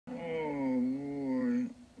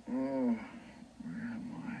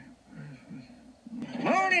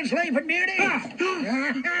in, Sleeping Beauty?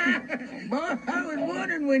 Boy, I was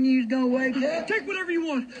wondering when you was gonna wake up. Take whatever you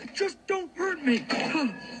want. Just don't hurt me.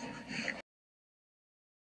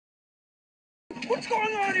 What's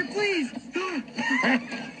going on here, please?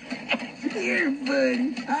 Here,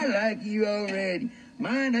 buddy. I like you already.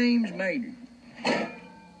 My name's Mater.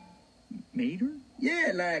 Mater?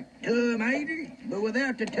 Yeah, like Mater, but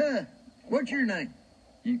without the tuh. What's your name?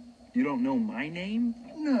 You don't know my name?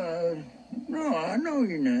 No, I know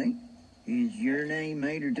your name. Is your name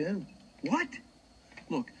Mater too? What?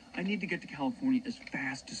 Look, I need to get to California as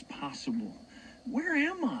fast as possible. Where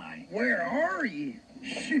am I? Where are you?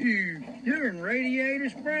 Shoot, you're in Radiator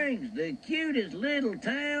Springs, the cutest little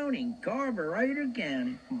town in Carburetor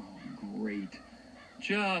County. Oh, great.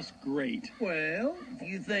 Just great. Well, if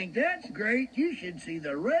you think that's great, you should see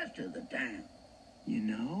the rest of the town. You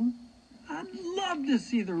know, I'd love to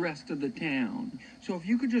see the rest of the town. So if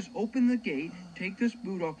you could just open the gate, take this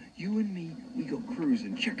boot off, you and me, we go cruise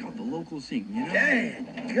and check out the local scene, you know?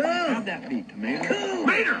 Dad, come! How'd that be, Tomato? Come!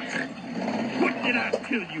 Mater! What did I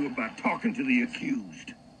tell you about talking to the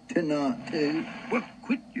accused? To not to. Well,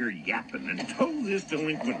 quit your yapping and tow this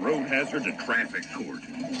delinquent road hazard to traffic court.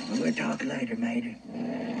 We'll talk later, Mater.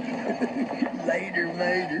 Later,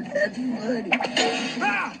 Mater. That's funny.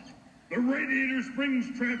 Ah! The Radiator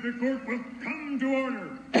Springs Traffic Court will come to order.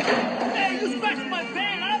 Hey, you smashed my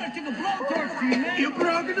van. I ought to take a blowtorch for you, man. You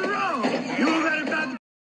broke the road. You got about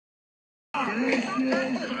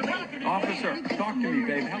Officer, talk to me,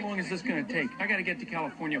 babe. How long is this going to take? I got to get to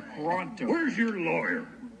California pronto. Where's your lawyer?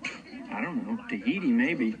 I don't know. Tahiti,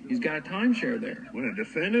 maybe. He's got a timeshare there. When a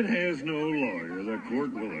defendant has no lawyer, the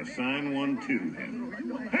court will assign one to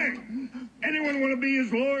him. Hey, anyone want to be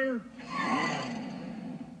his lawyer?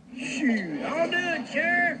 Shoot, I'll do it,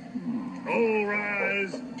 Sheriff. All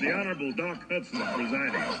rise. The Honorable Doc Hudson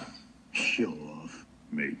presiding. Show off.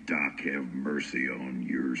 May Doc have mercy on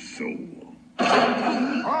your soul.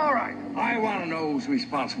 All right. I want to know who's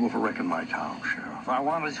responsible for wrecking my town, Sheriff. I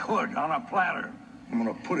want his hood on a platter. I'm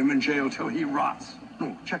going to put him in jail till he rots.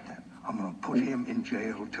 No, check that. I'm going to put him in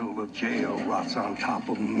jail till the jail rots on top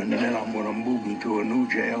of him, and then I'm going to move him to a new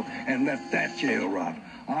jail and let that jail rot.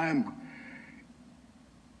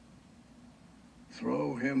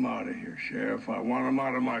 Throw him out of here, Sheriff. I want him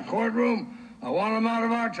out of my courtroom. I want him out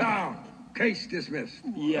of our town. Case dismissed.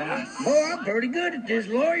 Yes. Boy, I'm pretty good at this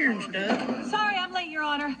lawyering stuff. Sorry, I'm late, Your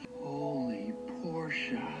Honor. Holy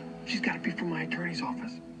Portia. She's got to be from my attorney's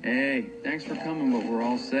office. Hey, thanks for coming, but we're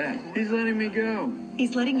all set. He's letting me go.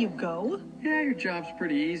 He's letting you go? Yeah, your job's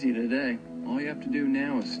pretty easy today. All you have to do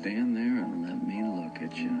now is stand there and let me look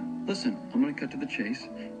at you. Listen, I'm going to cut to the chase.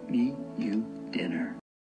 Me, you, dinner.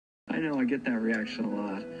 I know I get that reaction a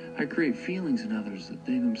lot. I create feelings in others that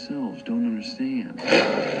they themselves don't understand.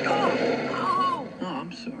 Oh! Oh,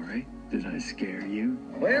 I'm sorry. Did I scare you?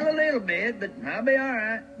 Well, a little bit, but I'll be all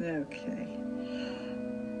right. Okay.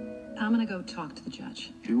 I'm gonna go talk to the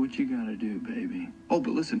judge. Do what you gotta do, baby. Oh,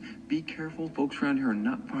 but listen, be careful. Folks around here are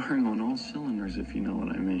not firing on all cylinders, if you know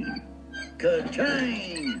what I mean.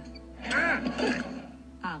 Ka-ching!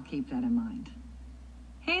 I'll keep that in mind.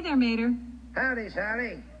 Hey there, Mater. Howdy,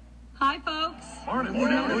 Sally. Hi, folks.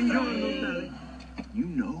 You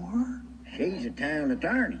know her? She's a town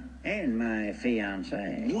attorney and my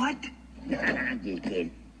fiancée. What? I'm just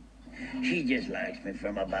kidding. She just likes me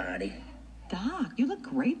for my body. Doc, you look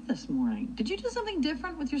great this morning. Did you do something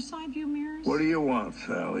different with your side view mirrors? What do you want,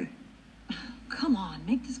 Sally? Come on,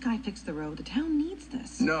 make this guy fix the road. The town needs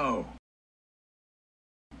this. No.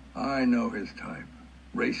 I know his type.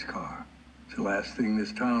 Race car. It's the last thing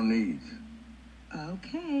this town needs.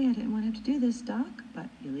 Okay, I didn't want to have to do this, Doc, but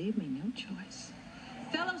you leave me no choice.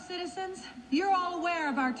 Fellow citizens, you're all aware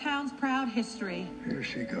of our town's proud history. Here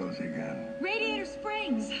she goes again. Radiator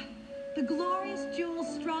Springs, the glorious jewel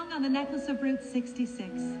strung on the necklace of Route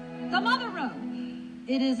 66. The Mother Road.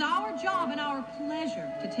 It is our job and our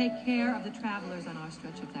pleasure to take care of the travelers on our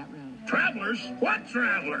stretch of that road. Travelers? What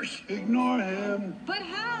travelers? Ignore him. But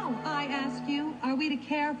how, I ask you, are we to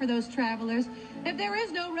care for those travelers if there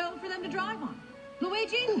is no road for them to drive on?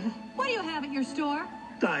 Luigi, what do you have at your store?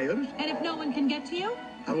 Tires? And if no one can get to you?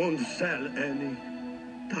 I won't sell any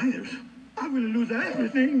tires. I will lose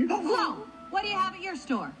everything. Flo, what do you have at your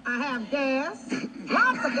store? I have gas.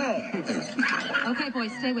 Lots of gas. Okay,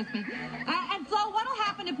 boys, stay with me. And Flo, what'll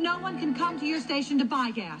happen if no one can come to your station to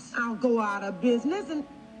buy gas? I'll go out of business and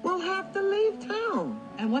we'll have to leave town.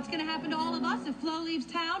 And what's going to happen to all of us if Flo leaves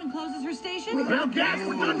town and closes her station? Well, that's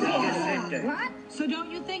What? So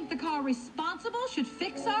don't you think the car responsible should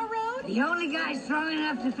fix our road? The only guy strong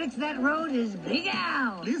enough to fix that road is Big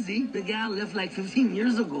Al. Lizzie, the guy left like 15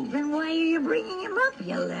 years ago. Then why are you bringing him up,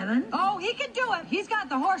 you lemon? Oh, he can do it. He's got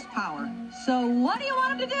the horsepower. So what do you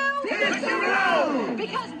want him to do? Fix the road!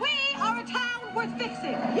 Because we are a town worth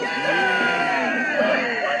fixing.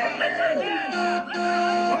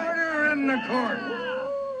 Order in the court.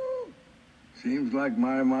 Seems like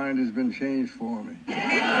my mind has been changed for me.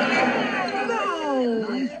 Nice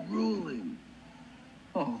ruling.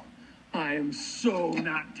 Oh, I am so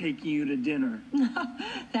not taking you to dinner.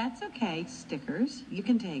 That's okay, Stickers. You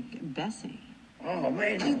can take Bessie. Oh,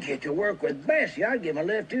 man, you get to work with Bessie. I'd give him a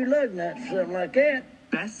lift 2 lug nuts, something like that.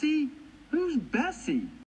 Bessie? Who's Bessie?